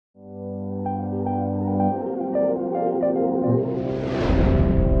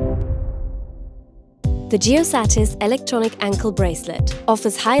The Geosatis electronic ankle bracelet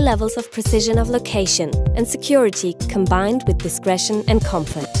offers high levels of precision of location and security combined with discretion and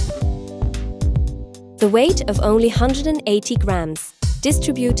comfort. The weight of only 180 grams,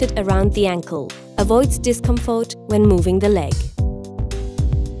 distributed around the ankle, avoids discomfort when moving the leg.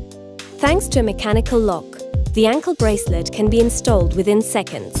 Thanks to a mechanical lock, the ankle bracelet can be installed within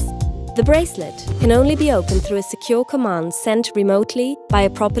seconds. The bracelet can only be opened through a secure command sent remotely by a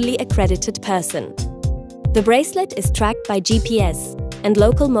properly accredited person. The bracelet is tracked by GPS and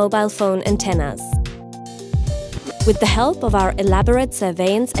local mobile phone antennas. With the help of our elaborate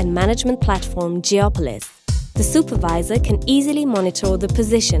surveillance and management platform Geopolis, the supervisor can easily monitor the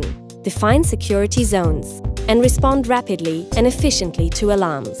position, define security zones, and respond rapidly and efficiently to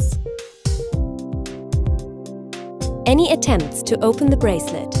alarms. Any attempts to open the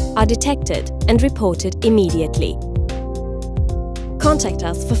bracelet are detected and reported immediately. Contact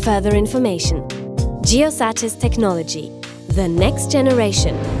us for further information. Geosatis Technology, the next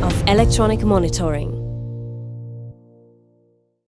generation of electronic monitoring.